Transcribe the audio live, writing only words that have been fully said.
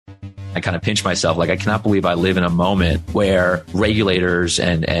I kind of pinch myself. Like, I cannot believe I live in a moment where regulators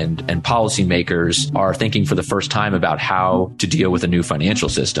and policymakers are thinking for the first time about how to deal with a new financial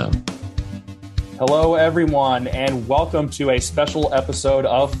system. Hello, everyone, and welcome to a special episode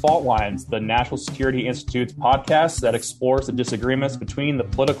of Fault Lines, the National Security Institute's podcast that explores the disagreements between the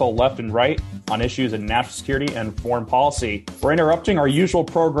political left and right on issues in national security and foreign policy. We're interrupting our usual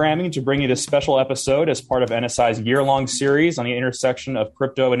programming to bring you this special episode as part of NSI's year-long series on the intersection of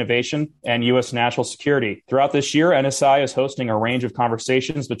crypto innovation and U.S. national security. Throughout this year, NSI is hosting a range of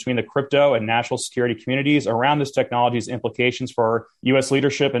conversations between the crypto and national security communities around this technology's implications for U.S.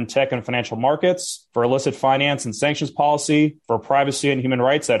 leadership in tech and financial markets, for illicit finance and sanctions policy, for privacy and human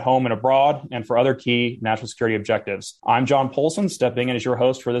rights at home and abroad, and for other key national security objectives. I'm John Polson, stepping in as your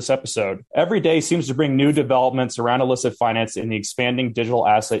host for this episode. Every day seems to bring new developments around illicit finance in the expanding digital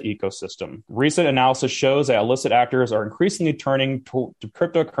asset ecosystem. Recent analysis shows that illicit actors are increasingly turning to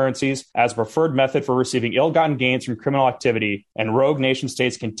cryptocurrencies as a preferred method for receiving ill-gotten gains from criminal activity, and rogue nation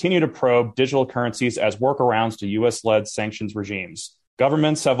states continue to probe digital currencies as workarounds to U.S.-led sanctions regimes.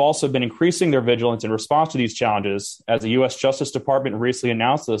 Governments have also been increasing their vigilance in response to these challenges, as the U.S. Justice Department recently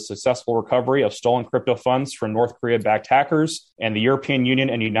announced the successful recovery of stolen crypto funds from North Korea-backed hackers, and the European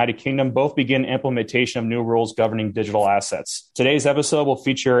Union and United Kingdom both begin implementation of new rules governing digital assets. Today's episode will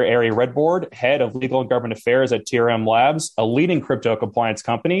feature Ari Redbord, head of legal and government affairs at TRM Labs, a leading crypto compliance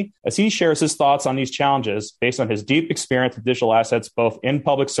company, as he shares his thoughts on these challenges based on his deep experience with digital assets both in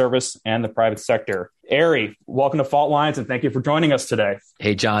public service and the private sector. Ari, welcome to Fault Lines, and thank you for joining us today.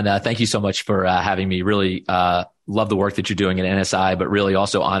 Hey, John, thank you so much for having me. Really love the work that you're doing at NSI, but really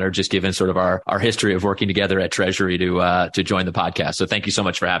also honored just given sort of our history of working together at Treasury to join the podcast. So thank you so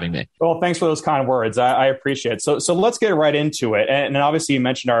much for having me. Well, thanks for those kind words. I appreciate it. So let's get right into it. And obviously you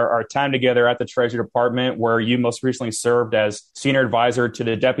mentioned our time together at the Treasury Department, where you most recently served as senior advisor to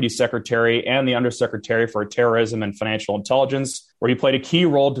the Deputy Secretary and the Undersecretary for Terrorism and Financial Intelligence, where you played a key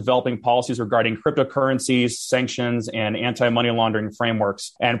role developing policies regarding cryptocurrencies, sanctions, and anti-money laundering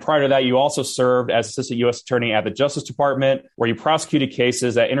frameworks. And prior to that, you also served as Assistant U.S. Attorney at the Justice Department, where you prosecuted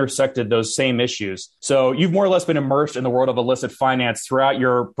cases that intersected those same issues. So you've more or less been immersed in the world of illicit finance throughout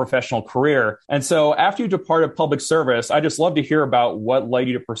your professional career. And so after you departed public service, I just love to hear about what led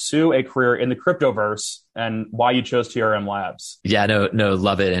you to pursue a career in the cryptoverse and why you chose TRM Labs. Yeah, no,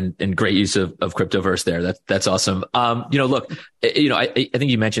 love it. And great use of cryptoverse there. That's awesome. Look, I think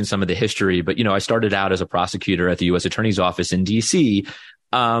you mentioned some of the history, but, I started out as a prosecutor at the U.S. Attorney's Office in D.C.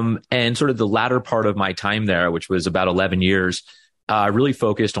 And sort of the latter part of my time there, which was about 11 years, really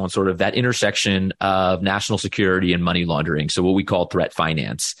focused on sort of that intersection of national security and money laundering. So what we call threat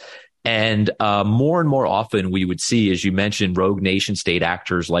finance. And more and more often we would see, as you mentioned, rogue nation state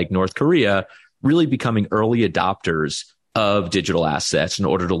actors like North Korea really becoming early adopters of digital assets in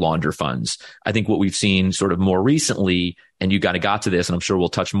order to launder funds. I think what we've seen sort of more recently, and you kind of got to this, and I'm sure we'll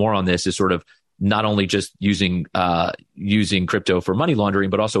touch more on this, is sort of not only just using crypto for money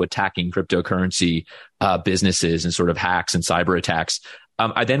laundering, but also attacking cryptocurrency businesses and sort of hacks and cyber attacks.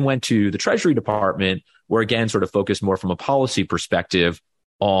 I then went to the Treasury Department, where again, sort of focused more from a policy perspective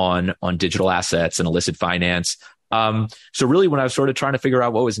on digital assets and illicit finance. So really, when I was sort of trying to figure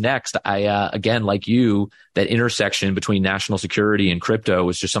out what was next, I, again, like you, that intersection between national security and crypto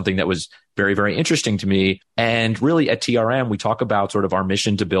was just something that was very, very interesting to me. And really at TRM, we talk about sort of our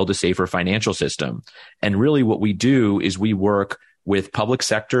mission to build a safer financial system. And really what we do is we work with public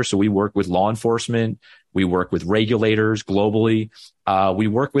sector. So we work with law enforcement. We work with regulators globally. We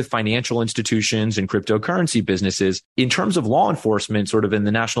work with financial institutions and cryptocurrency businesses. In terms of law enforcement, sort of in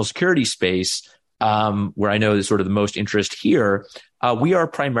the national security space, where I know there's sort of the most interest here, we are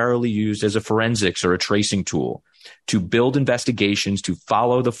primarily used as a forensics or a tracing tool to build investigations, to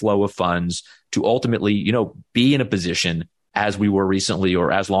follow the flow of funds, to ultimately, be in a position as we were recently,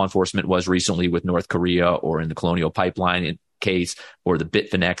 or as law enforcement was recently with North Korea, or in the Colonial Pipeline case, or the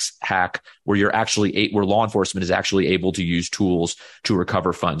Bitfinex hack, where where law enforcement is actually able to use tools to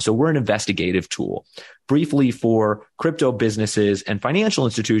recover funds. So we're an investigative tool. Briefly, for crypto businesses and financial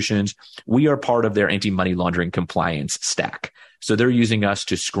institutions, we are part of their anti-money laundering compliance stack. So they're using us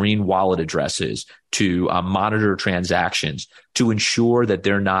to screen wallet addresses, to monitor transactions, to ensure that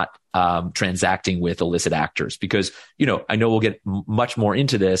they're not transacting with illicit actors. Because, I know we'll get much more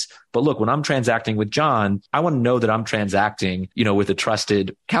into this, but look, when I'm transacting with John, I want to know that I'm transacting, with a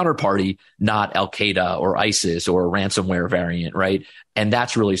trusted counterparty, not Al-Qaeda or ISIS or a ransomware variant, right? And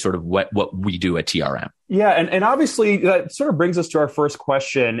that's really sort of what we do at TRM. Yeah. And obviously that sort of brings us to our first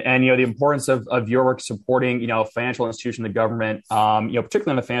question and, the importance of your work supporting, financial institution, the government,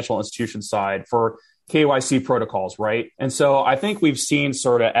 particularly on the financial institution side for KYC protocols, right? And so I think we've seen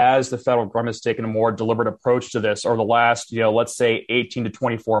sort of as the federal government's taken a more deliberate approach to this over the last, let's say 18 to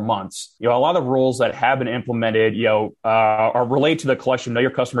 24 months, a lot of the rules that have been implemented, are related to the collection of know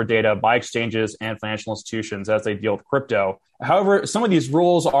your customer data by exchanges and financial institutions as they deal with crypto. However, some of these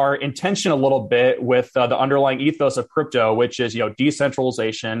rules are in tension a little bit with the underlying ethos of crypto, which is,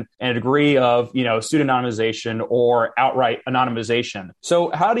 decentralization and a degree of, pseudonymization or outright anonymization.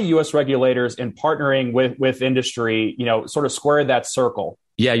 So how do U.S. regulators in partnering with industry, sort of square that circle?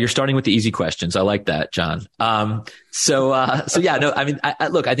 Yeah, you're starting with the easy questions. I like that, John. So yeah, no, I mean,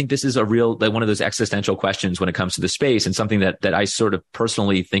 I think this is a real, one of those existential questions when it comes to the space, and something that I sort of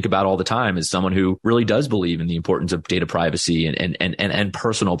personally think about all the time as someone who really does believe in the importance of data privacy and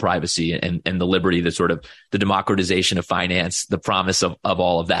personal privacy and the liberty, the sort of the democratization of finance, the promise of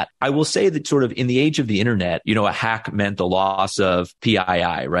all of that. I will say that sort of in the age of the internet, a hack meant the loss of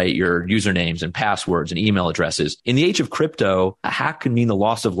PII, right? Your usernames and passwords and email addresses. In the age of crypto, a hack could mean the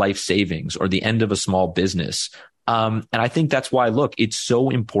loss of life savings or the end of a small business. And I think that's why, look, it's so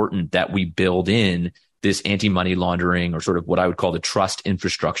important that we build in this anti-money laundering, or sort of what I would call the trust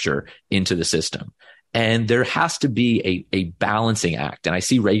infrastructure, into the system. And there has to be a balancing act. And I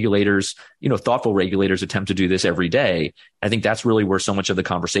see regulators, thoughtful regulators attempt to do this every day. I think that's really where so much of the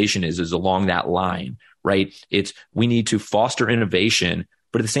conversation is along that line, right? We need to foster innovation,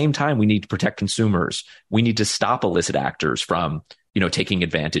 but at the same time, we need to protect consumers. We need to stop illicit actors from taking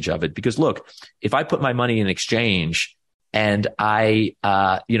advantage of it. Because look, if I put my money in exchange and and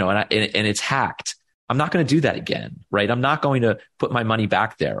it's hacked, I'm not going to do that again, right? I'm not going to put my money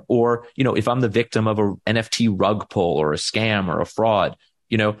back there. Or, if I'm the victim of a NFT rug pull or a scam or a fraud,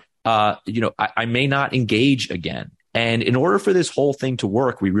 I may not engage again. And in order for this whole thing to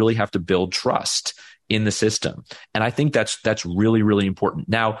work, we really have to build trust in the system. And I think that's really, really important.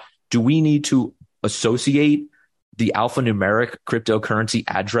 Now, do we need to associate the alphanumeric cryptocurrency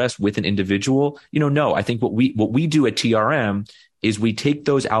address with an individual? No. I think what we do at TRM is we take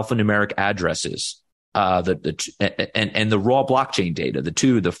those alphanumeric addresses, and the raw blockchain data, the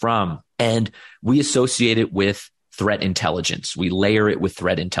to, the from, and we associate it with threat intelligence. We layer it with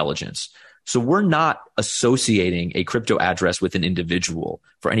threat intelligence. So we're not associating a crypto address with an individual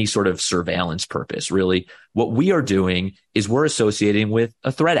for any sort of surveillance purpose, really. What we are doing is we're associating with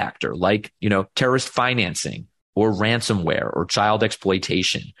a threat actor like, terrorist financing or ransomware or child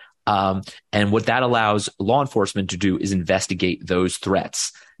exploitation. And what that allows law enforcement to do is investigate those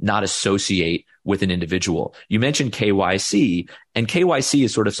threats, not associate with an individual. You mentioned KYC, and KYC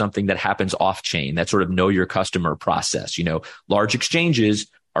is sort of something that happens off chain, that sort of know your customer process. Large exchanges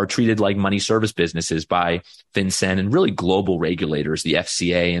are treated like money service businesses by FinCEN and really global regulators, the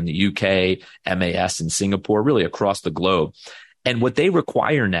FCA in the UK, MAS in Singapore, really across the globe. And what they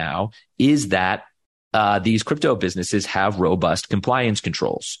require now is that these crypto businesses have robust compliance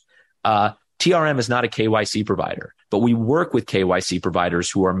controls. TRM is not a KYC provider, but we work with KYC providers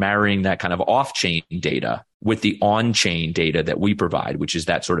who are marrying that kind of off-chain data with the on-chain data that we provide, which is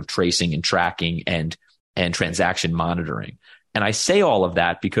that sort of tracing and tracking and transaction monitoring. And I say all of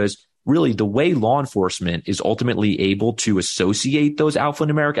that because really the way law enforcement is ultimately able to associate those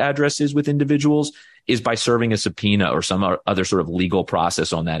alphanumeric addresses with individuals is by serving a subpoena or some other sort of legal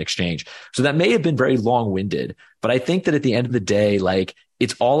process on that exchange. So that may have been very long-winded, but I think that at the end of the day,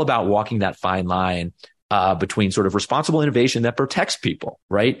 it's all about walking that fine line between sort of responsible innovation that protects people,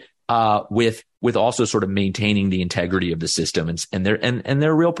 right? With also sort of maintaining the integrity of the system and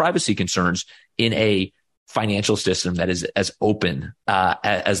their real privacy concerns in a financial system that is as open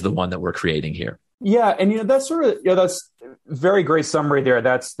as the one that we're creating here. Yeah, and that's sort of that's very great summary there.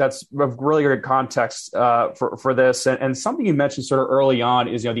 That's a really good context for this, and something you mentioned sort of early on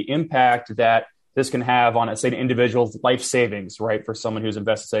is the impact that this can have on, say, an individual's life savings, right? For someone who's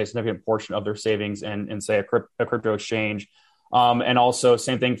invested, say, a significant portion of their savings in say, a crypto exchange. And also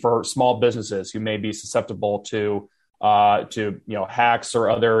same thing for small businesses who may be susceptible to hacks or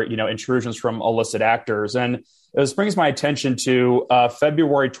other, intrusions from illicit actors. And this brings my attention to a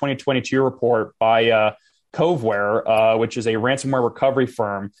February 2022 report by Coveware, which is a ransomware recovery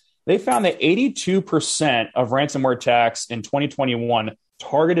firm. They found that 82% of ransomware attacks in 2021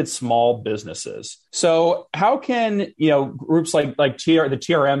 targeted small businesses. So how can, groups like the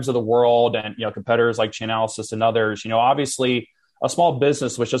TRMs of the world and, competitors like Chainalysis and others, obviously a small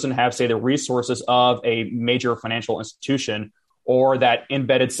business which doesn't have, say, the resources of a major financial institution or that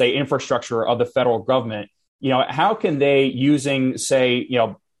embedded, say, infrastructure of the federal government, how can they, using, say,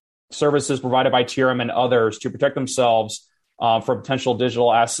 services provided by TRM and others to protect themselves from potential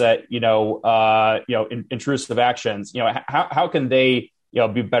digital asset, intrusive actions, how can they,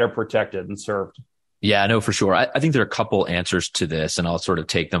 be better protected and served? Yeah, no, for sure. I think there are a couple answers to this, and I'll sort of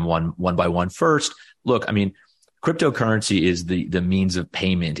take them one by one. First, look, I mean, cryptocurrency is the means of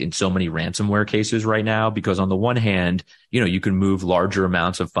payment in so many ransomware cases right now, because on the one hand, you can move larger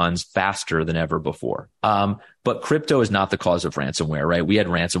amounts of funds faster than ever before. But crypto is not the cause of ransomware, right? We had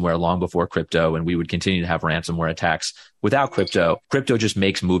ransomware long before crypto, and we would continue to have ransomware attacks without crypto. Crypto just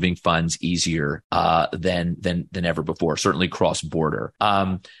makes moving funds easier than ever before, certainly cross border.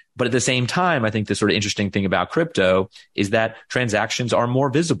 But at the same time, I think the sort of interesting thing about crypto is that transactions are more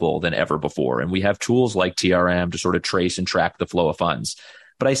visible than ever before. And we have tools like TRM to sort of trace and track the flow of funds.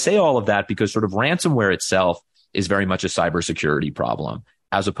 But I say all of that because sort of ransomware itself is very much a cybersecurity problem,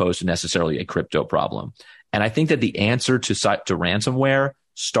 as opposed to necessarily a crypto problem. And I think that the answer to ransomware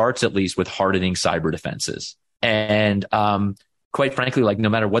starts at least with hardening cyber defenses. And quite frankly, like no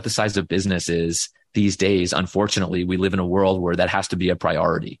matter what the size of business is, these days, unfortunately, we live in a world where that has to be a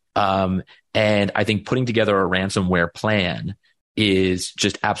priority. And I think putting together a ransomware plan is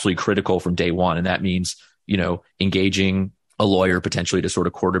just absolutely critical from day one. And that means, engaging a lawyer potentially to sort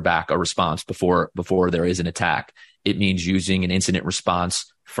of quarterback a response before there is an attack. It means using an incident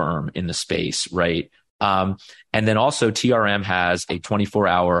response firm in the space, right? And then also TRM has a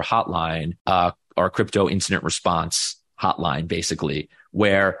 24-hour hotline, our crypto incident response hotline, basically,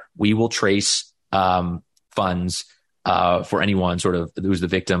 where we will trace funds for anyone sort of who's the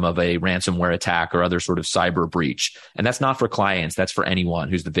victim of a ransomware attack or other sort of cyber breach. And that's not for clients. That's for anyone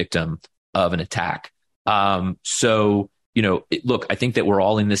who's the victim of an attack. Look, I think that we're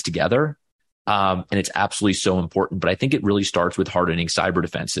all in this together. And it's absolutely so important. But I think it really starts with hardening cyber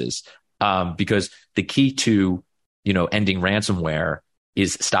defenses, because the key to, ending ransomware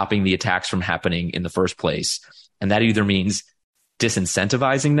is stopping the attacks from happening in the first place. And that either means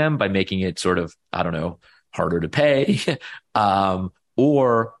disincentivizing them by making it sort of, harder to pay,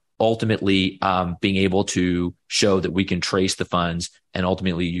 or ultimately being able to show that we can trace the funds and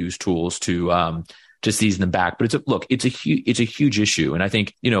ultimately use tools to seize them back. But it's a huge issue. And I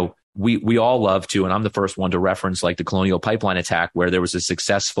think, we all love to, and I'm the first one to reference like the Colonial Pipeline attack, where there was a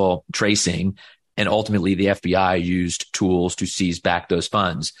successful tracing and ultimately the FBI used tools to seize back those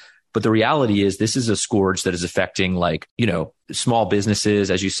funds. But the reality is this is a scourge that is affecting small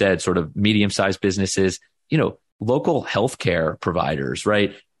businesses, as you said, sort of medium-sized businesses, local healthcare providers,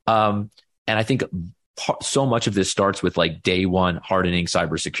 right? And I think so much of this starts with like day one hardening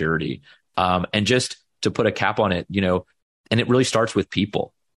cybersecurity. And just to put a cap on it, and it really starts with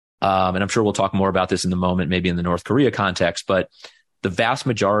people. And I'm sure we'll talk more about this in the moment, maybe in the North Korea context, but the vast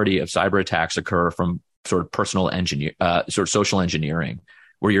majority of cyber attacks occur from sort of sort of social engineering,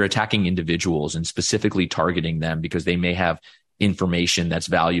 where you're attacking individuals and specifically targeting them because they may have information that's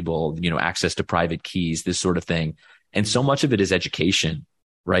valuable, access to private keys, this sort of thing. And so much of it is education,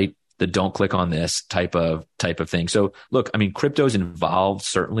 right? The don't click on this type of thing. So look, I mean, crypto's involved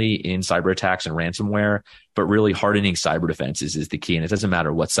certainly in cyber attacks and ransomware, but really hardening cyber defenses is the key. And it doesn't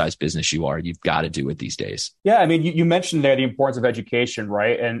matter what size business you are, you've got to do it these days. Yeah. I mean, you mentioned there the importance of education,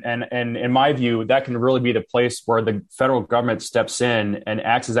 right? And in my view, that can really be the place where the federal government steps in and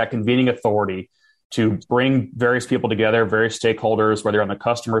acts as that convening authority to bring various people together, various stakeholders, whether on the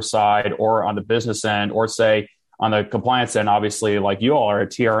customer side or on the business end, or say, on the compliance end, obviously, like you all are at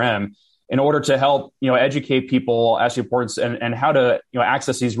TRM, in order to help, educate people as the importance and how to,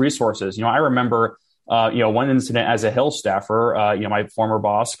 access these resources. I remember, one incident as a Hill staffer, my former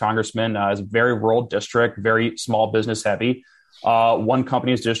boss, Congressman, is a very rural district, very small business heavy. One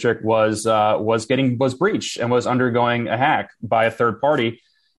company's district was breached and was undergoing a hack by a third party.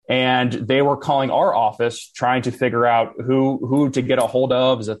 And they were calling our office, trying to figure out who to get a hold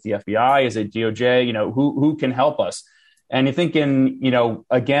of. Is it the FBI? Is it DOJ? Who can help us? And you're thinking,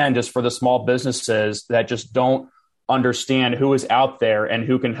 again, just for the small businesses that just don't understand who is out there and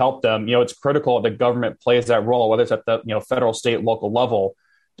who can help them, it's critical that the government plays that role, whether it's at the federal, state, local level,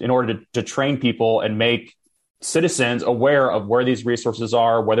 in order to train people and make citizens aware of where these resources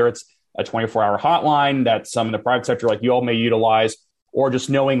are, whether it's a 24-hour hotline that some in the private sector like you all may utilize, or just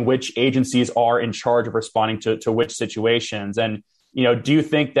knowing which agencies are in charge of responding to which situations. And, do you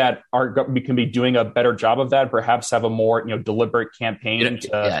think that we can be doing a better job of that, perhaps have a more, deliberate campaign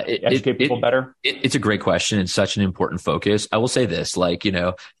to educate people better? It's a great question and such an important focus. I will say this,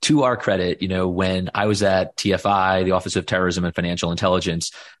 to our credit, when I was at TFI, the Office of Terrorism and Financial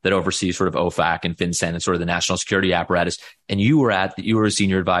Intelligence that oversees sort of OFAC and FinCEN and sort of the national security apparatus, and you were a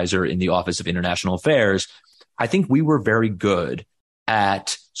senior advisor in the Office of International Affairs, I think we were very good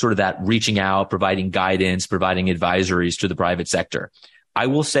at sort of that reaching out, providing guidance, providing advisories to the private sector. I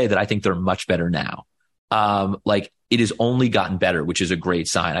will say that I think they're much better now. like it has only gotten better, which is a great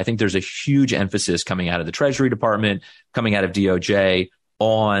sign. I think there's a huge emphasis coming out of the Treasury Department, coming out of DOJ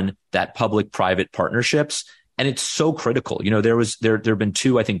on that public-private partnerships. And it's so critical. There have been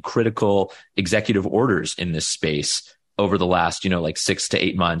two, I think, critical executive orders in this space over the last, like 6 to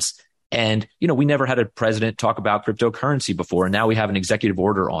 8 months. And, we never had a president talk about cryptocurrency before. And now we have an executive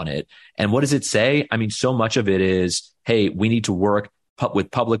order on it. And what does it say? I mean, so much of it is, hey, we need to work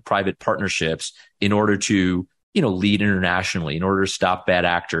with public-private partnerships in order to, lead internationally, in order to stop bad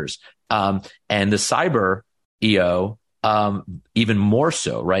actors. And the cyber EO, even more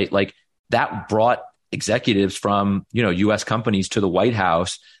so, right? Like that brought executives from, U.S. companies to the White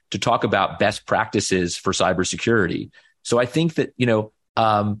House to talk about best practices for cybersecurity. So I think that,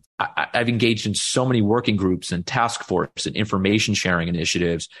 I've engaged in so many working groups and task force and information sharing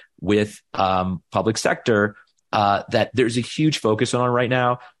initiatives with public sector that there's a huge focus on right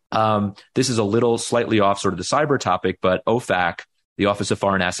now. This is a little slightly off sort of the cyber topic, but OFAC, the Office of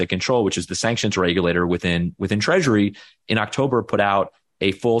Foreign Asset Control, which is the sanctions regulator within Treasury, in October put out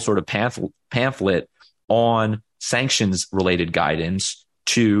a full sort of pamphlet on sanctions related guidance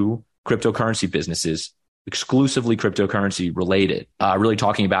to cryptocurrency businesses, exclusively cryptocurrency related, really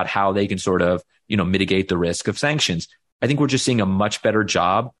talking about how they can sort of, mitigate the risk of sanctions. I think we're just seeing a much better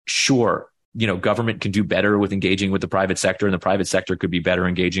job. Sure, government can do better with engaging with the private sector, and the private sector could be better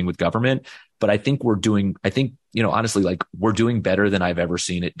engaging with government. But I think honestly, like we're doing better than I've ever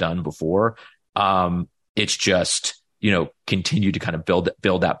seen it done before. It's just, continue to kind of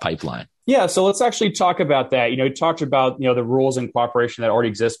build that pipeline. Yeah, so let's actually talk about that. You talked about the rules and cooperation that already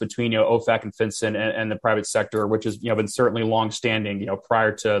exist between OFAC and FinCEN and the private sector, which has been certainly longstanding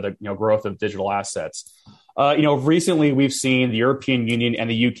prior to the growth of digital assets. Recently we've seen the European Union and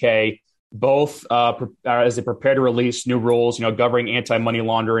the UK both as they prepare to release new rules, governing anti-money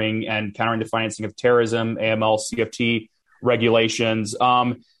laundering and countering the financing of terrorism, AML, CFT regulations.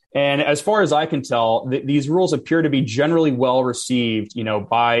 And as far as I can tell, these rules appear to be generally well received,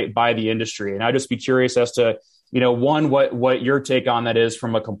 by the industry. And I'd just be curious as to, one, what your take on that is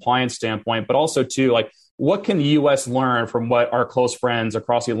from a compliance standpoint, but also two, like what can the U.S. learn from what our close friends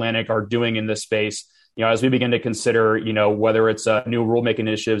across the Atlantic are doing in this space? As we begin to consider, whether it's new rulemaking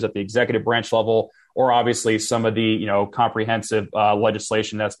initiatives at the executive branch level, or obviously some of the, comprehensive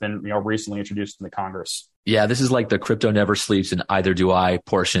legislation that's been, recently introduced in the Congress. Yeah, this is like the crypto never sleeps and either do I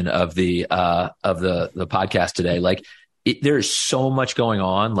portion of the podcast today. Like there's so much going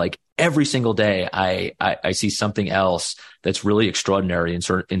on. Like every single day, I see something else that's really extraordinary in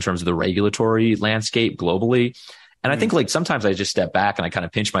terms of the regulatory landscape globally. And I think like sometimes I just step back and I kind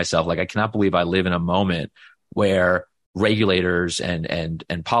of pinch myself. Like I cannot believe I live in a moment where regulators and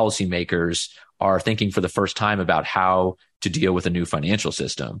policymakers are thinking for the first time about how to deal with a new financial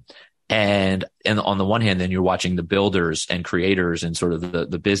system. And on the one hand, then you're watching the builders and creators and sort of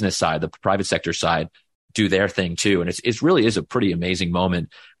the business side, the private sector side, do their thing too. And it really is a pretty amazing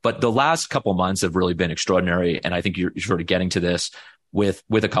moment. But the last couple months have really been extraordinary. And I think you're sort of getting to this with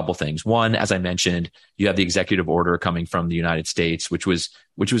a couple things. One, as I mentioned, you have the executive order coming from the United States, which was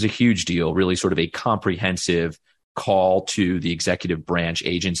a huge deal, really sort of a comprehensive call to the executive branch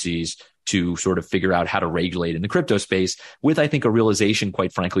agencies to sort of figure out how to regulate in the crypto space, with, I think, a realization,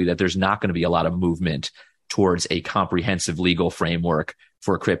 quite frankly, that there's not going to be a lot of movement towards a comprehensive legal framework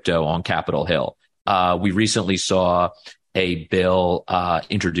for crypto on Capitol Hill. We recently saw a bill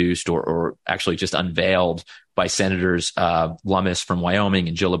introduced or actually just unveiled by Senators Lummis from Wyoming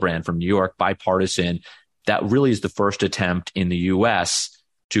and Gillibrand from New York, bipartisan, that really is the first attempt in the U.S.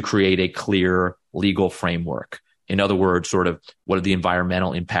 to create a clear legal framework. In other words, sort of what are the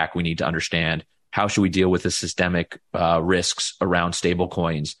environmental impact we need to understand? How should we deal with the systemic risks around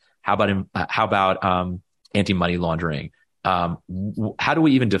stablecoins? How about anti-money laundering? How do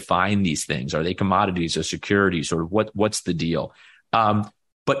we even define these things? Are they commodities or securities? Sort of what's the deal?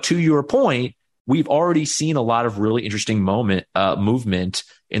 But to your point, we've already seen a lot of really interesting movement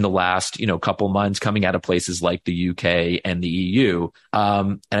in the last, couple months coming out of places like the UK and the EU.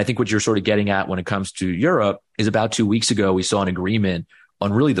 And I think what you're sort of getting at when it comes to Europe is about 2 weeks ago, we saw an agreement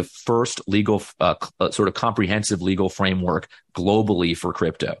on really the first legal, sort of comprehensive legal framework globally for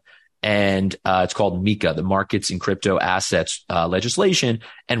crypto. And it's called MiCA, the Markets in Crypto Assets legislation.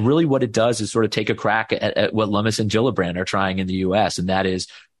 And really what it does is sort of take a crack at what Lummis and Gillibrand are trying in the US, and that is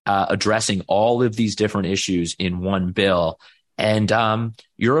addressing all of these different issues in one bill. And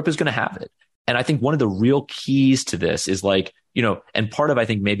Europe is going to have it. And I think one of the real keys to this is and part of, I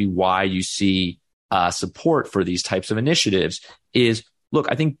think, maybe why you see support for these types of initiatives is, look,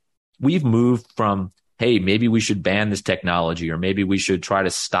 I think we've moved from hey, maybe we should ban this technology, or maybe we should try to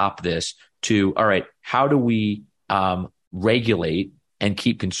stop this, to, all right, how do we regulate and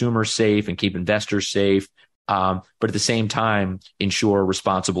keep consumers safe and keep investors safe, but at the same time, ensure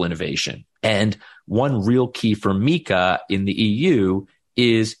responsible innovation. And one real key for MiCA in the EU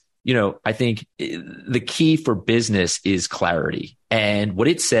is, I think the key for business is clarity. And what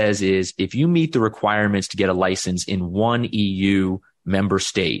it says is, if you meet the requirements to get a license in one EU member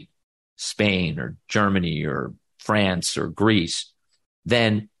state, Spain or Germany or France or Greece,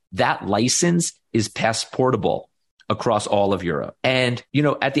 then that license is passportable across all of Europe. And,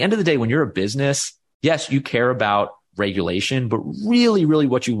 at the end of the day, when you're a business, yes, you care about regulation, but really, really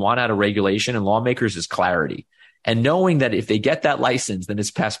what you want out of regulation and lawmakers is clarity. And knowing that if they get that license, then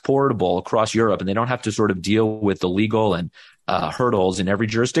it's passportable across Europe and they don't have to sort of deal with the legal and hurdles in every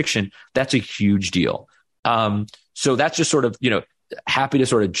jurisdiction, that's a huge deal. So that's just sort of, happy to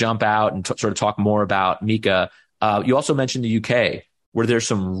sort of jump out and sort of talk more about MiCA. You also mentioned the UK, where there's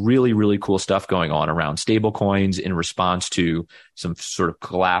some really, really cool stuff going on around stablecoins in response to some sort of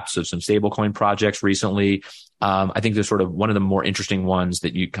collapse of some stablecoin projects recently. I think there's sort of one of the more interesting ones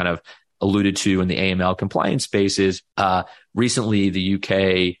that you kind of alluded to in the AML compliance space is recently the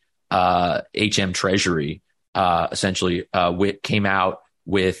UK HM Treasury essentially came out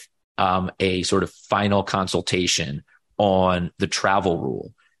with a sort of final consultation on the travel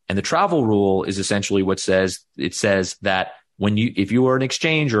rule. And the travel rule is essentially what says that if you are an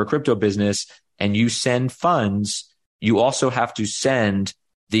exchange or a crypto business and you send funds, you also have to send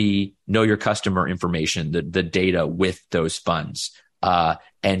the know your customer information, the data with those funds,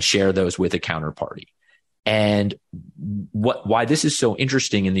 and share those with a counterparty. And why this is so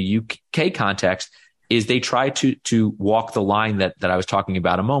interesting in the UK context is they try to walk the line that I was talking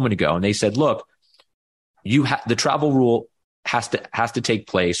about a moment ago. And they said, look, the travel rule has to take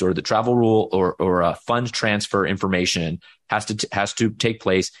place, or the travel rule or funds transfer information has to take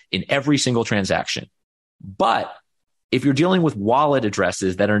place in every single transaction. But if you're dealing with wallet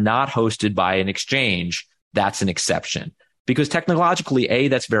addresses that are not hosted by an exchange, that's an exception, because technologically,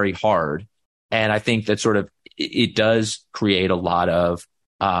 that's very hard. And I think that sort of it does create a lot of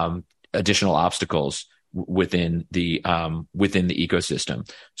additional obstacles within the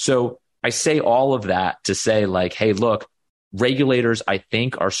ecosystem. So I say all of that to say, like, hey, look, regulators, I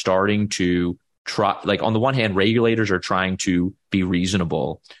think, are starting to try, like, on the one hand, regulators are trying to be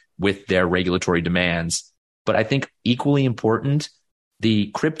reasonable with their regulatory demands. But I think equally important, the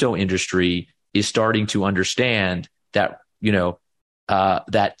crypto industry is starting to understand that,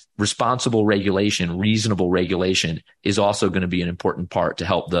 that responsible regulation, reasonable regulation is also going to be an important part to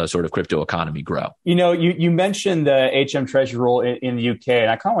help the sort of crypto economy grow. You mentioned the HM Treasury rule in the UK,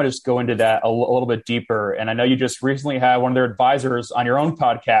 and I kind of want to just go into that a little bit deeper. And I know you just recently had one of their advisors on your own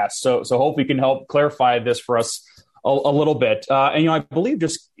podcast. So hope you can help clarify this for us a little bit. And I believe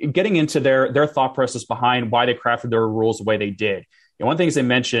just getting into their thought process behind why they crafted their rules the way they did. One of the things they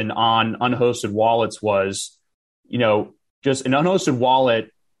mentioned on unhosted wallets was, just an unhosted wallet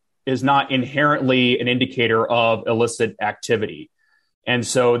is not inherently an indicator of illicit activity. And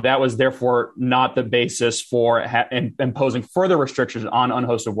so that was therefore not the basis for imposing further restrictions on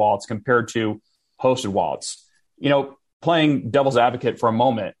unhosted wallets compared to hosted wallets. Playing devil's advocate for a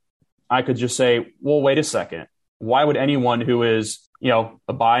moment, I could just say, well, wait a second. Why would anyone who is,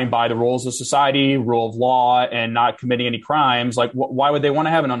 abiding by the rules of society, rule of law, and not committing any crimes, like why would they want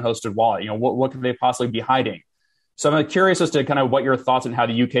to have an unhosted wallet? What could they possibly be hiding? So I'm curious as to kind of what your thoughts on how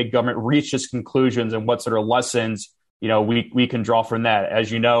the UK government reached its conclusions and what sort of lessons, we can draw from that.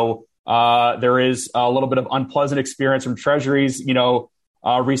 As you know, there is a little bit of unpleasant experience from treasuries,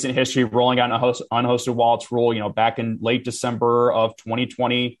 recent history rolling out an unhosted wallets rule, back in late December of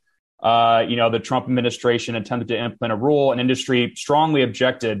 2020. The Trump administration attempted to implement a rule, and industry strongly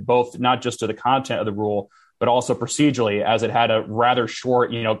objected, both not just to the content of the rule, but also procedurally, as it had a rather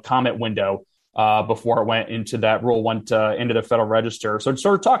short, comment window before it went into into the Federal Register. So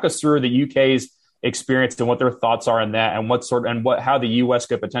sort of talk us through the UK's experience and what their thoughts are on that, and how the US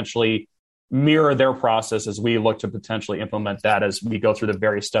could potentially mirror their process as we look to potentially implement that as we go through the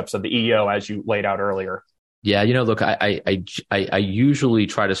various steps of the EO, as you laid out earlier. Yeah, look, I usually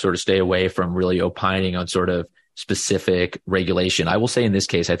try to sort of stay away from really opining on sort of specific regulation. I will say in this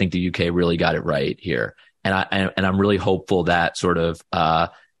case, I think the UK really got it right here, and I'm really hopeful that sort of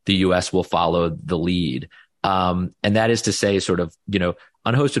the US will follow the lead. And that is to say, sort of,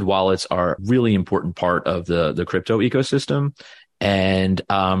 unhosted wallets are a really important part of the crypto ecosystem, and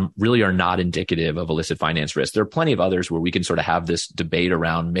really are not indicative of illicit finance risk. There are plenty of others where we can sort of have this debate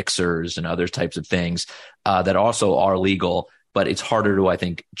around mixers and other types of things that also are legal, but it's harder to, I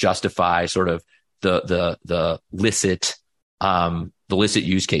think, justify sort of the licit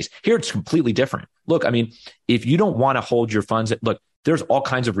use case. Here, it's completely different. Look, I mean, if you don't want to hold your funds, there's all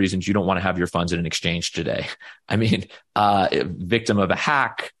kinds of reasons you don't want to have your funds in an exchange today. I mean, victim of a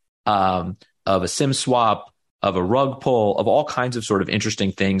hack, of a SIM swap, of a rug pull, of all kinds of sort of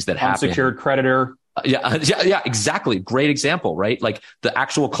interesting things that happen. Unsecured creditor. Yeah, exactly. Great example, right? Like the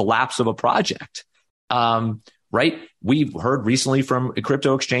actual collapse of a project. Right? We've heard recently from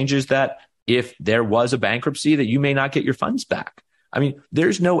crypto exchanges that if there was a bankruptcy, that you may not get your funds back. I mean,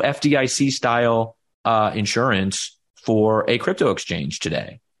 there's no FDIC style insurance for a crypto exchange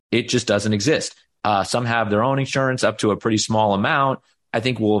today. It just doesn't exist. Some have their own insurance up to a pretty small amount. I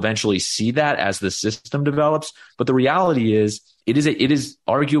think we'll eventually see that as the system develops. But the reality is, it is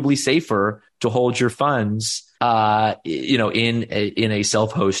arguably safer to hold your funds, in a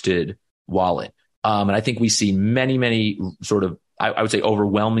self-hosted wallet. And I think we see many sort of, I would say,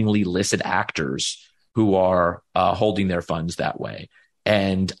 overwhelmingly licit actors who are holding their funds that way.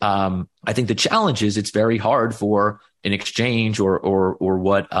 And I think the challenge is it's very hard for an exchange or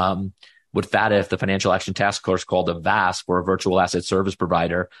what FATF, the Financial Action Task Force, called a VASP, or a virtual asset service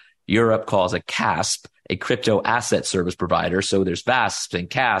provider. Europe calls a CASP, a crypto asset service provider. So there's VASPs and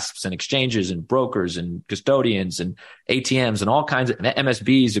CASPs and exchanges and brokers and custodians and ATMs and all kinds of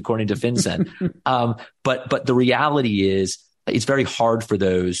MSBs, according to FinCEN. But the reality is it's very hard for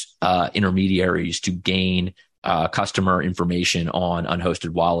those intermediaries to gain customer information on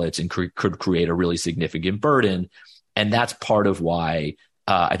unhosted wallets, and could create a really significant burden. And that's part of why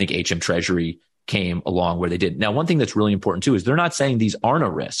I think HM Treasury came along where they did. Now, one thing that's really important too is they're not saying these aren't a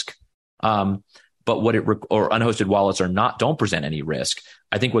risk, but or unhosted wallets don't present any risk.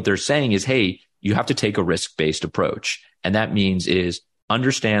 I think what they're saying is, hey, you have to take a risk-based approach, and that means is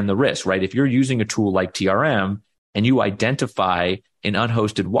understand the risk, right? If you're using a tool like TRM and you identify an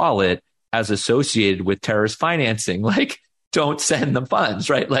unhosted wallet as associated with terrorist financing, like, don't send them funds,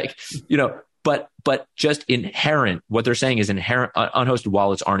 right? Like, but just inherent, what they're saying is inherent, unhosted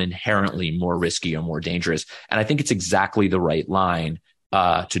wallets aren't inherently more risky or more dangerous. And I think it's exactly the right line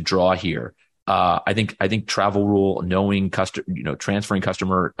to draw here. I think travel rule, knowing transferring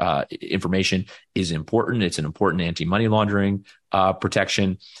customer information is important. It's an important anti-money laundering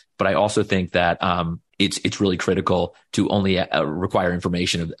protection. But I also think that it's really critical to only require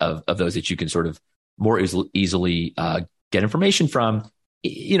information of those that you can sort of more easily get information from,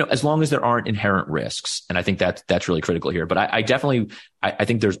 as long as there aren't inherent risks. And I think that's really critical here. But I definitely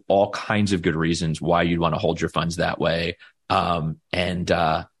think there's all kinds of good reasons why you'd want to hold your funds that way. And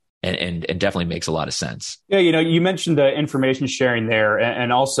definitely makes a lot of sense. Yeah, you mentioned the information sharing there,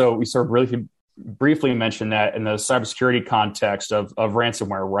 and also we sort of really briefly mentioned that in the cybersecurity context of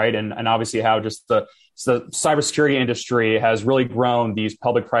ransomware, right? And obviously how just the cybersecurity industry has really grown these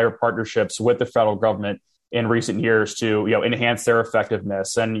public-private partnerships with the federal government in recent years to enhance their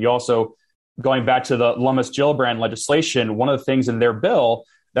effectiveness. And you also, going back to the Lummis-Gillibrand legislation, one of the things in their bill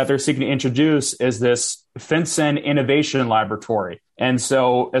that they're seeking to introduce is this FinCEN Innovation Laboratory. And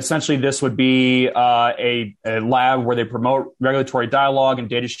so essentially this would be a lab where they promote regulatory dialogue and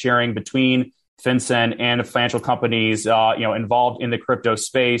data sharing between FinCEN and financial companies involved in the crypto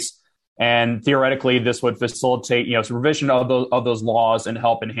space. And theoretically, this would facilitate supervision of those laws and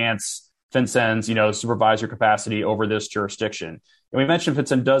help enhance FinCEN's supervisor capacity over this jurisdiction. And we mentioned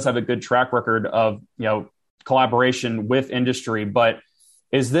FinCEN does have a good track record of collaboration with industry, but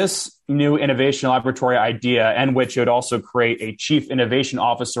is this new innovation laboratory idea, and which would also create a chief innovation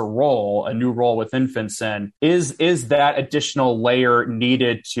officer role, a new role within FinCEN, is that additional layer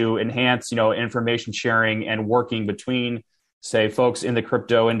needed to enhance, information sharing and working between, say, folks in the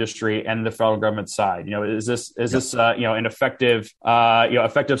crypto industry and the federal government side? Is this an effective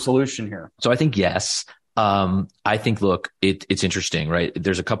solution here? So I think yes. I think, look, it's interesting, right?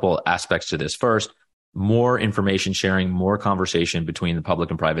 There's a couple aspects to this. First, more information sharing, more conversation between the public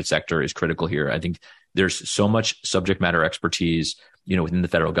and private sector is critical here. I think there's so much subject matter expertise, within the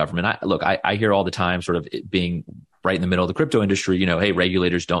federal government. I hear all the time, sort of being right in the middle of the crypto industry, hey,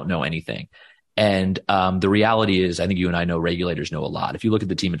 regulators don't know anything. And the reality is, I think you and I know regulators know a lot. If you look at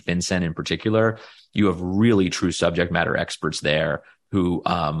the team at FinCEN in particular, you have really true subject matter experts there who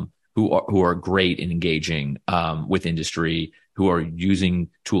are great in engaging with industry, who are using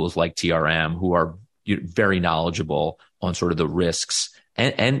tools like TRM, who are very knowledgeable on sort of the risks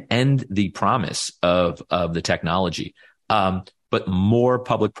and the promise of the technology. But more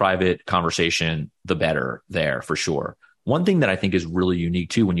public-private conversation, the better there for sure. One thing that I think is really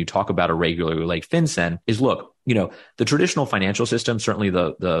unique too, when you talk about a regulator like FinCEN, is look, the traditional financial system, certainly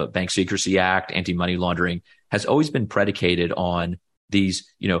the Bank Secrecy Act, anti-money laundering, has always been predicated on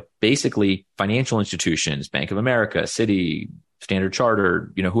these, basically financial institutions, Bank of America, Citi, Standard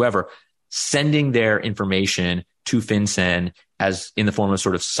Chartered, whoever, sending their information to FinCEN as in the form of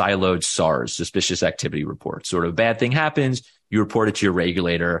sort of siloed SARS, suspicious activity reports. Sort of bad thing happens, you report it to your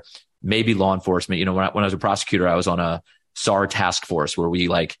regulator, maybe law enforcement. When I was a prosecutor, I was on a SAR task force where we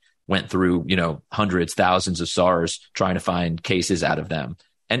went through, hundreds, thousands of SARs trying to find cases out of them.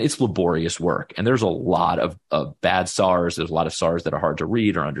 And it's laborious work. And there's a lot of bad SARs. There's a lot of SARs that are hard to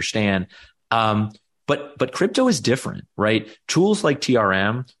read or understand. But crypto is different, right? Tools like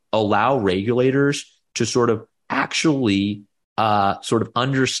TRM allow regulators to sort of actually sort of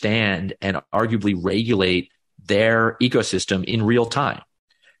understand and arguably regulate their ecosystem in real time.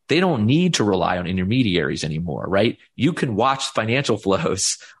 They don't need to rely on intermediaries anymore, right? You can watch financial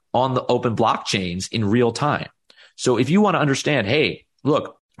flows on the open blockchains in real time. So if you want to understand, hey,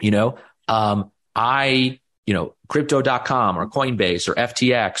 look, crypto.com or Coinbase or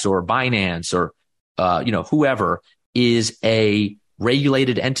FTX or Binance or, whoever is a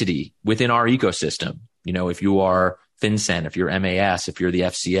regulated entity within our ecosystem. If you are FinCEN, if you're MAS, if you're the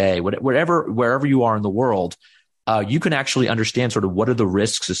FCA, wherever you are in the world, you can actually understand sort of what are the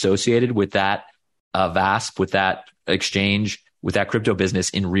risks associated with that VASP, with that exchange, with that crypto business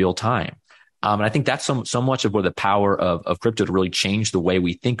in real time. And I think that's so much of where the power of crypto to really change the way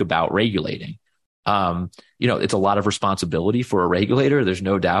we think about regulating. It's a lot of responsibility for a regulator. There's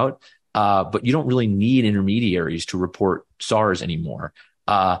no doubt. But you don't really need intermediaries to report SARs anymore.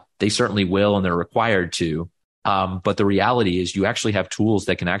 They certainly will, and they're required to. But the reality is you actually have tools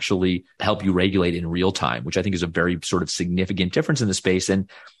that can actually help you regulate in real time, which I think is a very sort of significant difference in the space and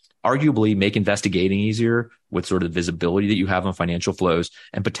arguably make investigating easier with sort of visibility that you have on financial flows,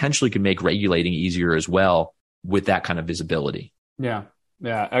 and potentially can make regulating easier as well with that kind of visibility. Yeah,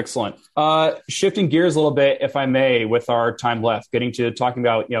 excellent. Shifting gears a little bit, if I may, with our time left, getting to talking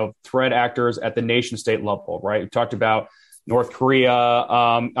about, threat actors at the nation state level, right? We talked about North Korea.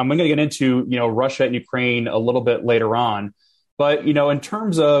 I'm going to get into, Russia and Ukraine a little bit later on. But, in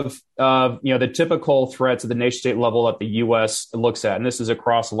terms of, the typical threats at the nation state level that the U.S. looks at, and this is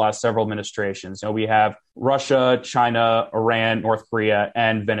across the last several administrations, we have Russia, China, Iran, North Korea,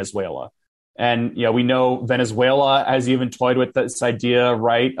 and Venezuela. And, we know Venezuela has even toyed with this idea,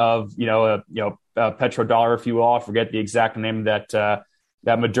 right, of, a petrodollar, if you will. I forget the exact name that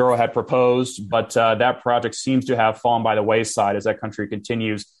Maduro had proposed, but that project seems to have fallen by the wayside as that country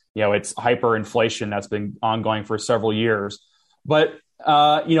continues, its hyperinflation that's been ongoing for several years. But,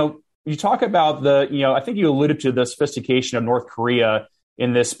 you talk about I think you alluded to the sophistication of North Korea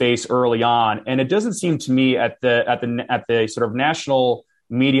in this space early on. And it doesn't seem to me at the sort of national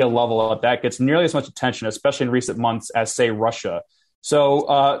media level that gets nearly as much attention, especially in recent months, as, say, Russia.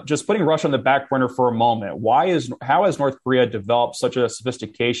 So just putting Russia on the back burner for a moment, how has North Korea developed such a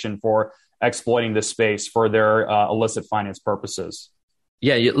sophistication for exploiting this space for their illicit finance purposes?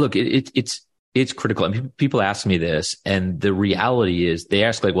 Yeah, look, it's critical. I mean, people ask me this, and the reality is they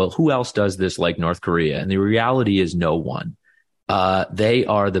ask well, who else does this like North Korea? And the reality is no one. They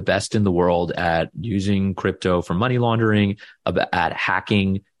are the best in the world at using crypto for money laundering, at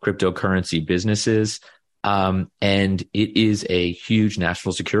hacking cryptocurrency businesses. And it is a huge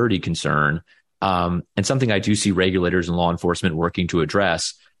national security concern, and something I do see regulators and law enforcement working to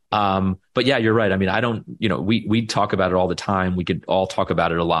address. But yeah, you're right. I mean, we talk about it all the time. We could all talk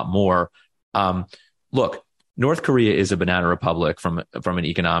about it a lot more. Look, North Korea is a banana republic from an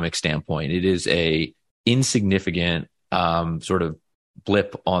economic standpoint. It is a insignificant sort of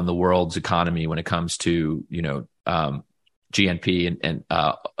blip on the world's economy when it comes to GNP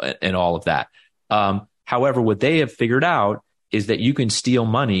and all of that. However, what they have figured out is that you can steal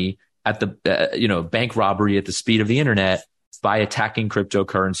money at the bank robbery at the speed of the internet by attacking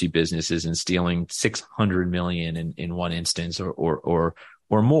cryptocurrency businesses and stealing 600 million in one instance or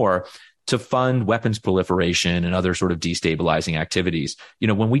more to fund weapons proliferation and other sort of destabilizing activities.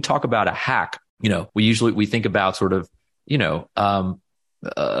 When we talk about a hack, we think about sort of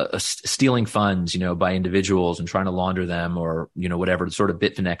stealing funds, by individuals and trying to launder them, or whatever, the sort of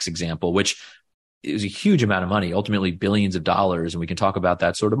Bitfinex example, which is a huge amount of money, ultimately billions of dollars, and we can talk about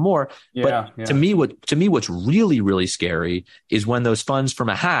that sort of more. To me, what's really, really scary is when those funds from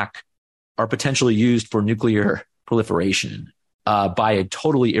a hack are potentially used for nuclear proliferation by a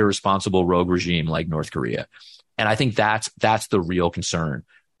totally irresponsible rogue regime like North Korea. And I think that's the real concern.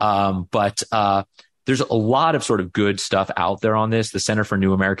 But there's a lot of sort of good stuff out there on this. The Center for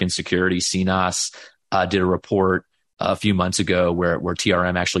New American Security, CNOS, did a report a few months ago where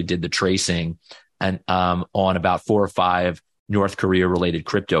TRM actually did the tracing and on about 4 or 5 North Korea related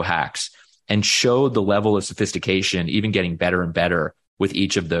crypto hacks, and showed the level of sophistication even getting better and better with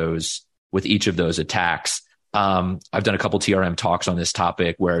each of those attacks. I've done a couple TRM talks on this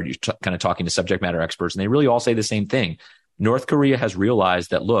topic where you're kind of talking to subject matter experts, and they really all say the same thing. North Korea has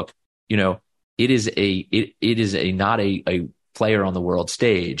realized that, look, it is not a player on the world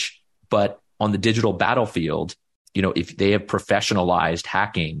stage, but on the digital battlefield, if they have professionalized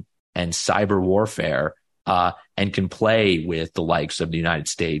hacking and cyber warfare, and can play with the likes of the United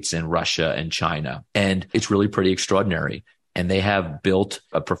States and Russia and China, and it's really pretty extraordinary. And they have built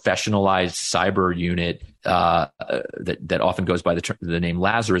a professionalized cyber unit that often goes by the name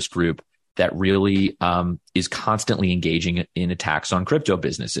Lazarus Group that really is constantly engaging in attacks on crypto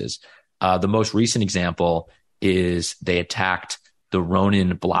businesses. The most recent example is they attacked the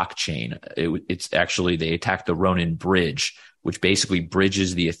Ronin blockchain. They attacked the Ronin bridge, which basically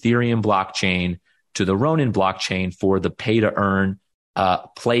bridges the Ethereum blockchain to the Ronin blockchain for the play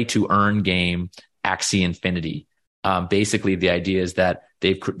to earn game Axie Infinity. Basically, the idea is that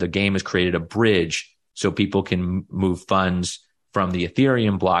the game has created a bridge so people can move funds from the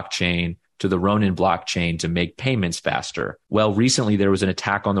Ethereum blockchain to the Ronin blockchain to make payments faster. Well, recently there was an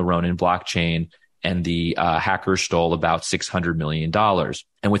attack on the Ronin blockchain, and the hackers stole about $600 million.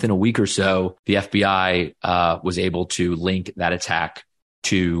 And within a week or so, the FBI was able to link that attack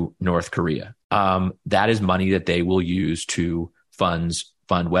to North Korea. That is money that they will use to fund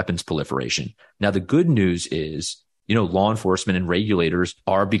weapons proliferation. Now, the good news is, law enforcement and regulators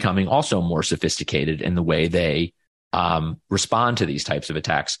are becoming also more sophisticated in the way they respond to these types of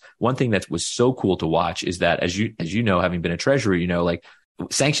attacks. One thing that was so cool to watch is that, as you know, having been a treasurer, like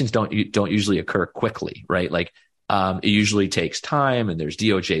sanctions don't usually occur quickly, right? Like it usually takes time, and there's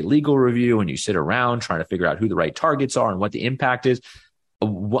DOJ legal review, and you sit around trying to figure out who the right targets are and what the impact is.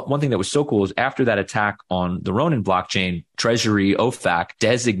 One thing that was so cool is after that attack on the Ronin blockchain, Treasury OFAC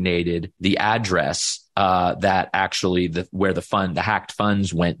designated the address that actually where the hacked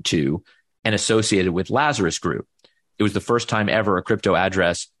funds went to, and associated with Lazarus Group. It was the first time ever a crypto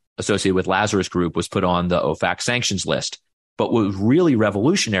address associated with Lazarus Group was put on the OFAC sanctions list. But what was really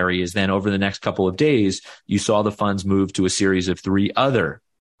revolutionary is then over the next couple of days, you saw the funds move to a series of 3 other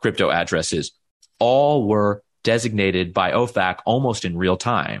crypto addresses. All were designated by OFAC almost in real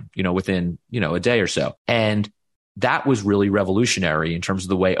time, within, a day or so. And that was really revolutionary in terms of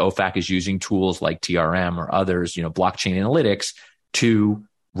the way OFAC is using tools like TRM or others, blockchain analytics to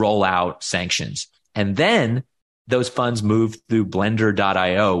roll out sanctions. And then those funds moved through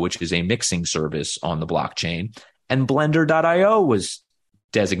Blender.io, which is a mixing service on the blockchain. And Blender.io was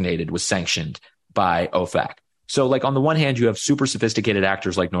sanctioned by OFAC. So like on the one hand, you have super sophisticated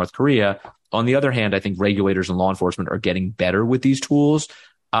actors like North Korea. On the other hand, I think regulators and law enforcement are getting better with these tools.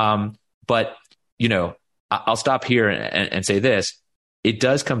 But, I'll stop here and say this. It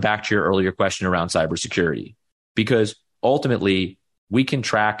does come back to your earlier question around cybersecurity, because ultimately we can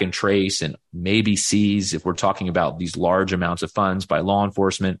track and trace and maybe seize if we're talking about these large amounts of funds by law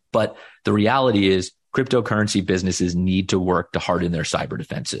enforcement. But the reality is cryptocurrency businesses need to work to harden their cyber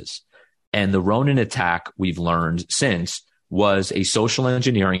defenses. And the Ronin attack, we've learned since, was a social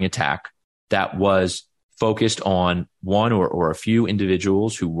engineering attack that was focused on one or a few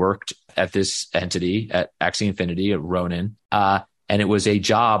individuals who worked at this entity, at Axie Infinity, at Ronin. And it was a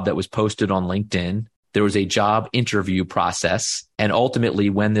job that was posted on LinkedIn. There was a job interview process. And ultimately,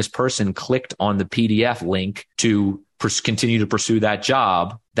 when this person clicked on the PDF link to continue to pursue that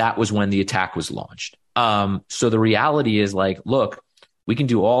job, that was when the attack was launched. So the reality is look, we can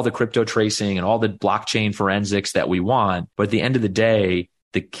do all the crypto tracing and all the blockchain forensics that we want. But at the end of the day,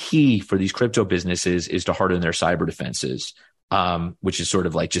 the key for these crypto businesses is to harden their cyber defenses, which is sort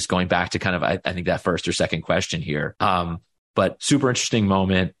of like just going back to kind of, I think, that first or second question here. But super interesting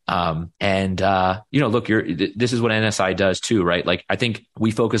moment. Look, this is what NSI does too, right? Like, I think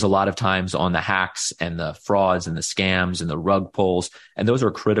we focus a lot of times on the hacks and the frauds and the scams and the rug pulls, and those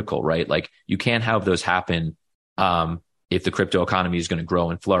are critical, right? Like, you can't have those happen if the crypto economy is going to grow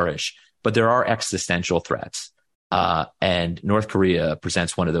and flourish. But there are existential threats. And North Korea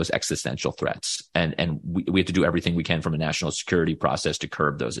presents one of those existential threats. And we have to do everything we can from a national security process to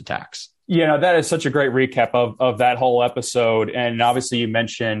curb those attacks. That is such a great recap of that whole episode. And obviously you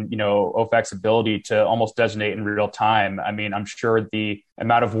mentioned, OFAC's ability to almost designate in real time. I mean, I'm sure the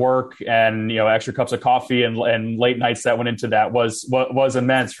amount of work and, extra cups of coffee and late nights that went into that was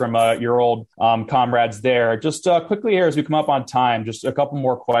immense from your old comrades there. Just quickly here as we come up on time, just a couple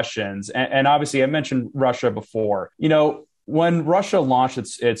more questions. And obviously I mentioned Russia before. When Russia launched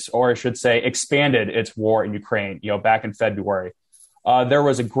expanded its war in Ukraine, back in February, there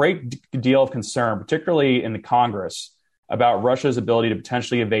was a great deal of concern, particularly in the Congress, about Russia's ability to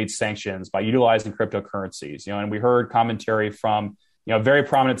potentially evade sanctions by utilizing cryptocurrencies. And we heard commentary from very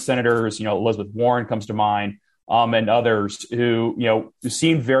prominent senators, Elizabeth Warren comes to mind, and others who,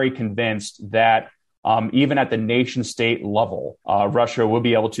 seemed very convinced that even at the nation state level, Russia will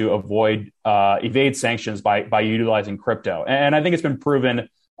be able to evade sanctions by utilizing crypto. And I think it's been proven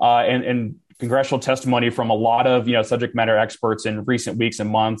in congressional testimony from a lot of subject matter experts in recent weeks and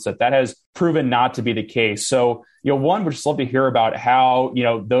months that has proven not to be the case. So one would just love to hear about how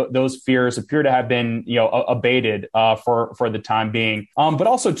those fears appear to have been abated for the time being. But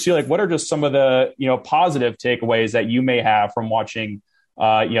also too, like, what are just some of the positive takeaways that you may have from watching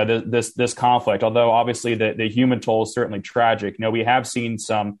this conflict? Although obviously the human toll is certainly tragic. We have seen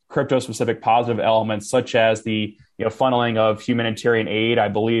some crypto specific positive elements, such as the funneling of humanitarian aid, I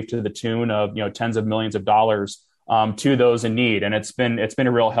believe, to the tune of tens of millions of dollars to those in need, and it's been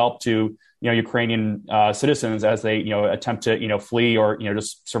a real help to Ukrainian citizens as they attempt to flee or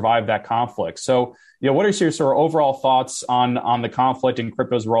just survive that conflict. So what are your sort of overall thoughts on the conflict and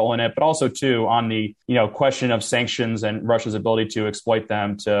crypto's role in it, but also too on the question of sanctions and Russia's ability to exploit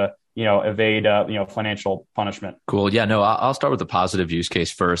them to evade financial punishment? Cool. Yeah, no, I'll start with the positive use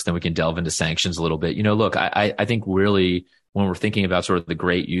case first, then we can delve into sanctions a little bit. Look, I think really when we're thinking about sort of the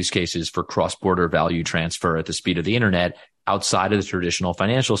great use cases for cross-border value transfer at the speed of the internet outside of the traditional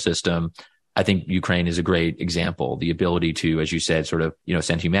financial system, I think Ukraine is a great example. The ability to, as you said, sort of,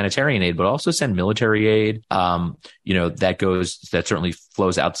 send humanitarian aid, but also send military aid, that certainly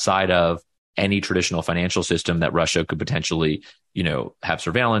flows outside of any traditional financial system that Russia could potentially, have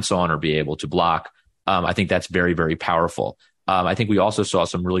surveillance on or be able to block. I think that's very, very powerful. I think we also saw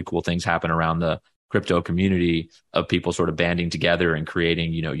some really cool things happen around the crypto community of people sort of banding together and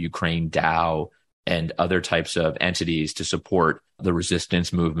creating, Ukraine DAO and other types of entities to support the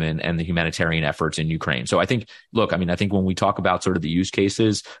resistance movement and the humanitarian efforts in Ukraine. So I think when we talk about sort of the use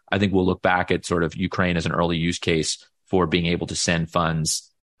cases, I think we'll look back at sort of Ukraine as an early use case for being able to send funds,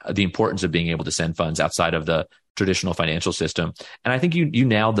 the importance of being able to send funds outside of the traditional financial system. And I think you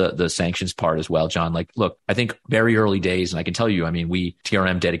nailed the sanctions part as well, John. Like, look, I think very early days, and I can tell you, we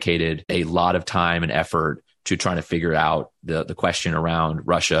TRM dedicated a lot of time and effort to trying to figure out the question around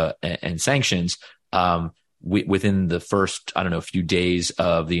Russia and sanctions. Within the first, few days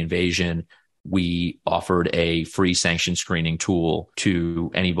of the invasion, we offered a free sanction screening tool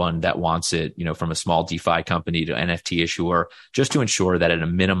to anyone that wants it, from a small DeFi company to NFT issuer, just to ensure that at a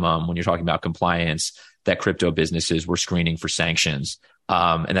minimum, when you're talking about compliance, that crypto businesses were screening for sanctions.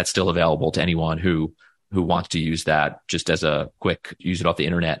 And that's still available to anyone who wants to use that just as a quick use it off the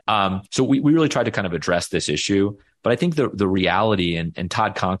internet. So we really tried to kind of address this issue. But I think the reality, and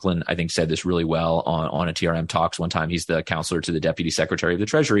Todd Conklin, I think, said this really well on a TRM Talks one time. He's the counselor to the Deputy Secretary of the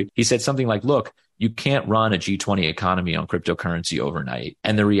Treasury. He said something like, look, you can't run a G20 economy on cryptocurrency overnight.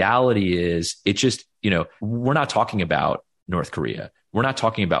 And the reality is, it's just, we're not talking about North Korea. We're not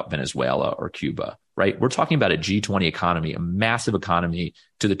talking about Venezuela or Cuba, right? We're talking about a G20 economy, a massive economy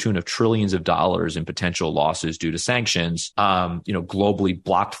to the tune of trillions of dollars in potential losses due to sanctions, globally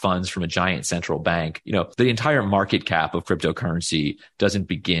blocked funds from a giant central bank. The entire market cap of cryptocurrency doesn't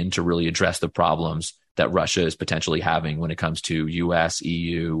begin to really address the problems that Russia is potentially having when it comes to US,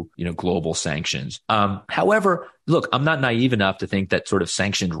 EU, global sanctions. However, look, I'm not naive enough to think that sort of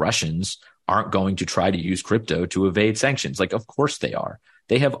sanctioned Russians aren't going to try to use crypto to evade sanctions. Like, of course they are.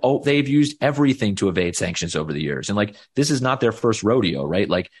 They've used everything to evade sanctions over the years. And like, this is not their first rodeo, right?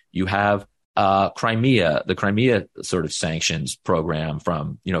 Like, you have the Crimea sort of sanctions program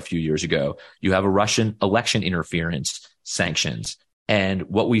from, a few years ago. You have a Russian election interference sanctions. And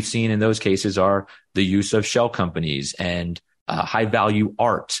what we've seen in those cases are the use of shell companies and high value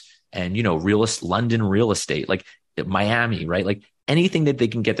art and, London real estate, like Miami, right? Like, anything that they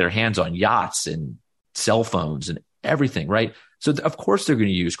can get their hands on, yachts and cell phones and everything, right? So of course they're going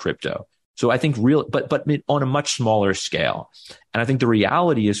to use crypto. So I think but on a much smaller scale. And I think the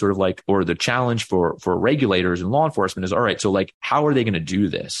reality is sort of like, or the challenge for regulators and law enforcement is, all right, so like, how are they going to do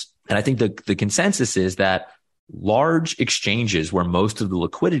this? And I think the consensus is that large exchanges where most of the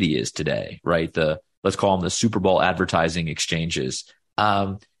liquidity is today, right? Let's call them the Super Bowl advertising exchanges.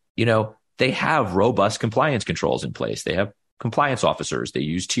 They have robust compliance controls in place. They have compliance officers. They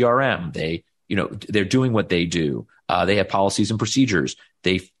use TRM. They're doing what they do. They have policies and procedures.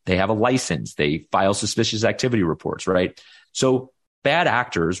 They have a license. They file suspicious activity reports, right? So bad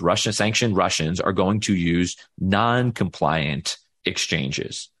actors, sanctioned Russians, are going to use non-compliant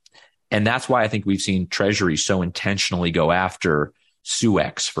exchanges. And that's why I think we've seen Treasury so intentionally go after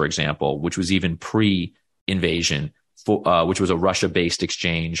Suex, for example, which was even pre-invasion, which was a Russia-based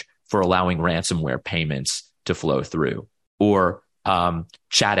exchange for allowing ransomware payments to flow through. Or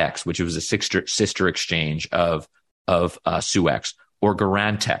Chadex, which was a sister exchange of Suex, or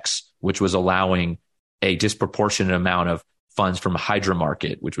Garantex, which was allowing a disproportionate amount of funds from Hydra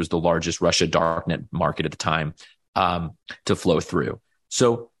Market, which was the largest Russia darknet market at the time, to flow through.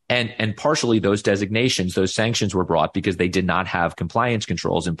 So, and partially those designations, those sanctions were brought because they did not have compliance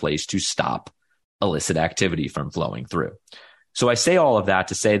controls in place to stop illicit activity from flowing through. So I say all of that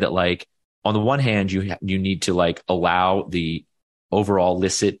to say that, like, on the one hand, you need to like allow the overall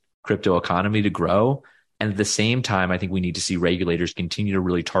illicit crypto economy to grow. And at the same time, I think we need to see regulators continue to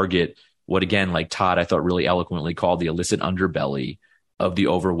really target what, again, like Todd, I thought really eloquently called the illicit underbelly of the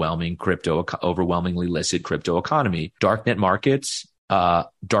overwhelmingly illicit crypto economy. Darknet markets,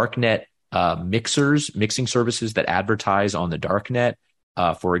 darknet mixing services that advertise on the darknet.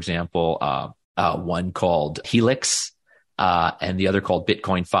 For example, one called Helix, and the other called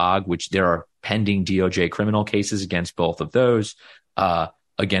Bitcoin Fog, which there are pending DOJ criminal cases against both of those,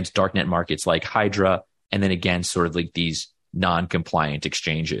 against darknet markets like Hydra, and then against sort of like these non-compliant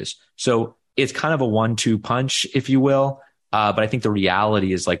exchanges. So it's kind of a 1-2 punch, if you will. But I think the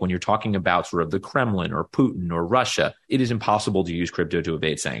reality is, like, when you're talking about sort of the Kremlin or Putin or Russia, it is impossible to use crypto to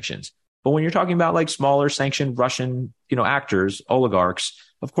evade sanctions. But when you're talking about like smaller sanctioned Russian, actors, oligarchs,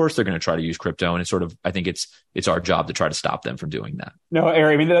 of course they're going to try to use crypto. And it's sort of, I think it's our job to try to stop them from doing that. No,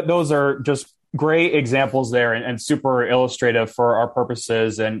 Ari, I mean, those are just great examples there and super illustrative for our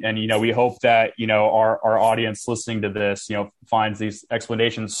purposes. And we hope that, our audience listening to this, finds these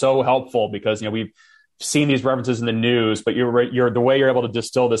explanations so helpful, because, we've seen these references in the news, but you're the way you're able to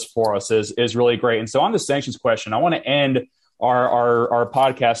distill this for us is really great. And so on the sanctions question, I want to end our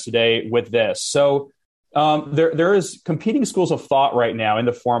podcast today with this. So there is competing schools of thought right now in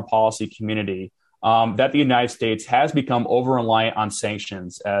the foreign policy community that the United States has become over-reliant on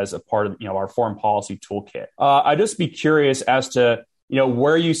sanctions as a part of our foreign policy toolkit. I'd just be curious as to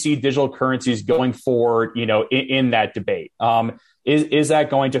where you see digital currencies going forward in that debate. Is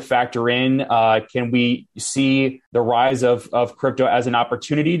that going to factor in? Can we see the rise of crypto as an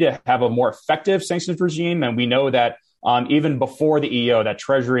opportunity to have a more effective sanctions regime? And we know that even before the EO, that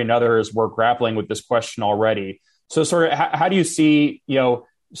Treasury and others were grappling with this question already. So sort of how do you see,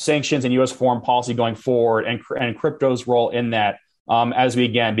 sanctions and U.S. foreign policy going forward, and crypto's role in that as we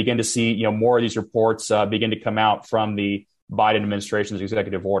again begin to see, more of these reports begin to come out from the Biden administration's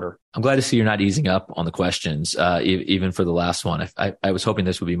executive order? I'm glad to see you're not easing up on the questions, even for the last one. I was hoping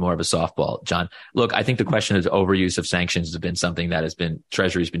this would be more of a softball, John. Look, I think the question of overuse of sanctions has been something that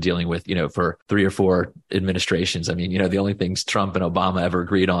Treasury's been dealing with, for 3 or 4 administrations. I mean, the only things Trump and Obama ever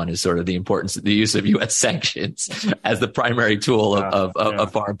agreed on is sort of the importance of the use of U.S. sanctions as the primary tool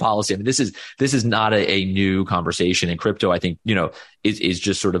of foreign policy. I mean, this is not a new conversation, and crypto, I think, is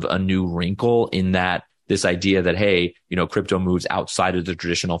just sort of a new wrinkle in that. This idea that, hey, crypto moves outside of the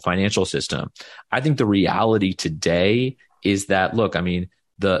traditional financial system. I think the reality today is that, look, I mean,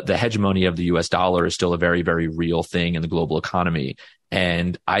 the hegemony of the US dollar is still a very, very real thing in the global economy.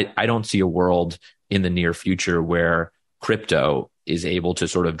 And I don't see a world in the near future where crypto is able to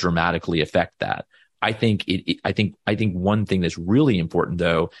sort of dramatically affect that. I think one thing that's really important,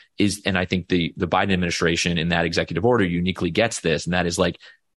 though, is, and I think the Biden administration in that executive order uniquely gets this, and that is like,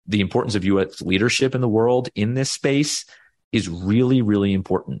 the importance of U.S. leadership in the world in this space is really, really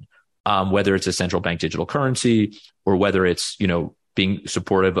important. Whether it's a central bank digital currency or whether it's, being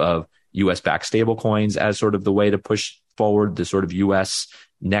supportive of U.S.-backed stablecoins as sort of the way to push forward the sort of U.S.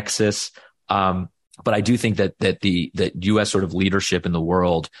 nexus. But I do think that U.S. sort of leadership in the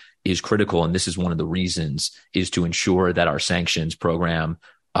world is critical. And this is one of the reasons, is to ensure that our sanctions program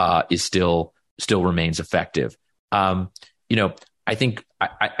is still remains effective. I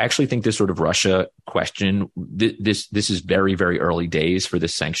actually think this sort of Russia question, this is very, very early days for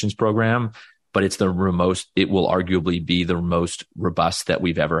this sanctions program, but it will arguably be the most robust that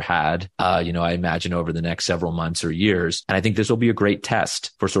we've ever had, I imagine over the next several months or years. And I think this will be a great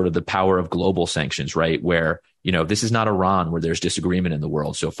test for sort of the power of global sanctions, right? Where, this is not Iran where there's disagreement in the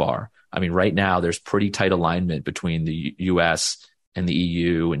world so far. I mean, right now there's pretty tight alignment between the US and the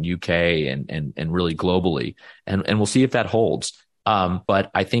EU and UK and really globally. And we'll see if that holds.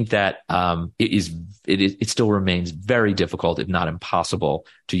 But I think that it still remains very difficult, if not impossible,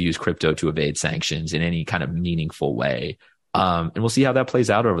 to use crypto to evade sanctions in any kind of meaningful way. And we'll see how that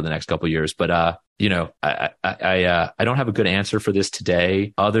plays out over the next couple of years. But I don't have a good answer for this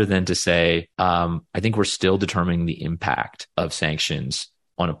today, other than to say I think we're still determining the impact of sanctions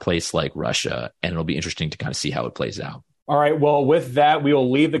on a place like Russia, and it'll be interesting to kind of see how it plays out. All right. Well, with that, we will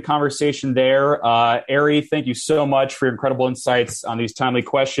leave the conversation there. Ari, thank you so much for your incredible insights on these timely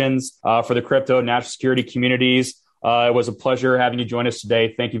questions for the crypto and national security communities. It was a pleasure having you join us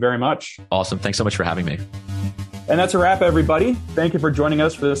today. Thank you very much. Awesome. Thanks so much for having me. And that's a wrap, everybody. Thank you for joining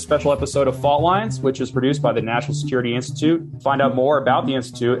us for this special episode of Fault Lines, which is produced by the National Security Institute. Find out more about the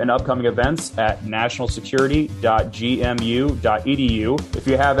Institute and upcoming events at nationalsecurity.gmu.edu. If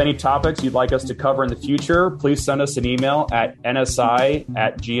you have any topics you'd like us to cover in the future, please send us an email at nsi@gmu.edu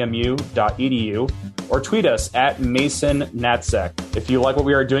or tweet us at MasonNatSec. If you like what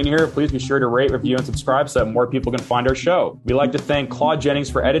we are doing here, please be sure to rate, review, and subscribe so that more people can find our show. We'd like to thank Claude Jennings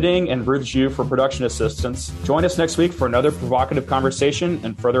for editing and Ruth Zhu for production assistance. Join us next week for another provocative conversation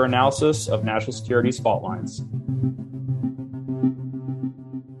and further analysis of national security's fault lines.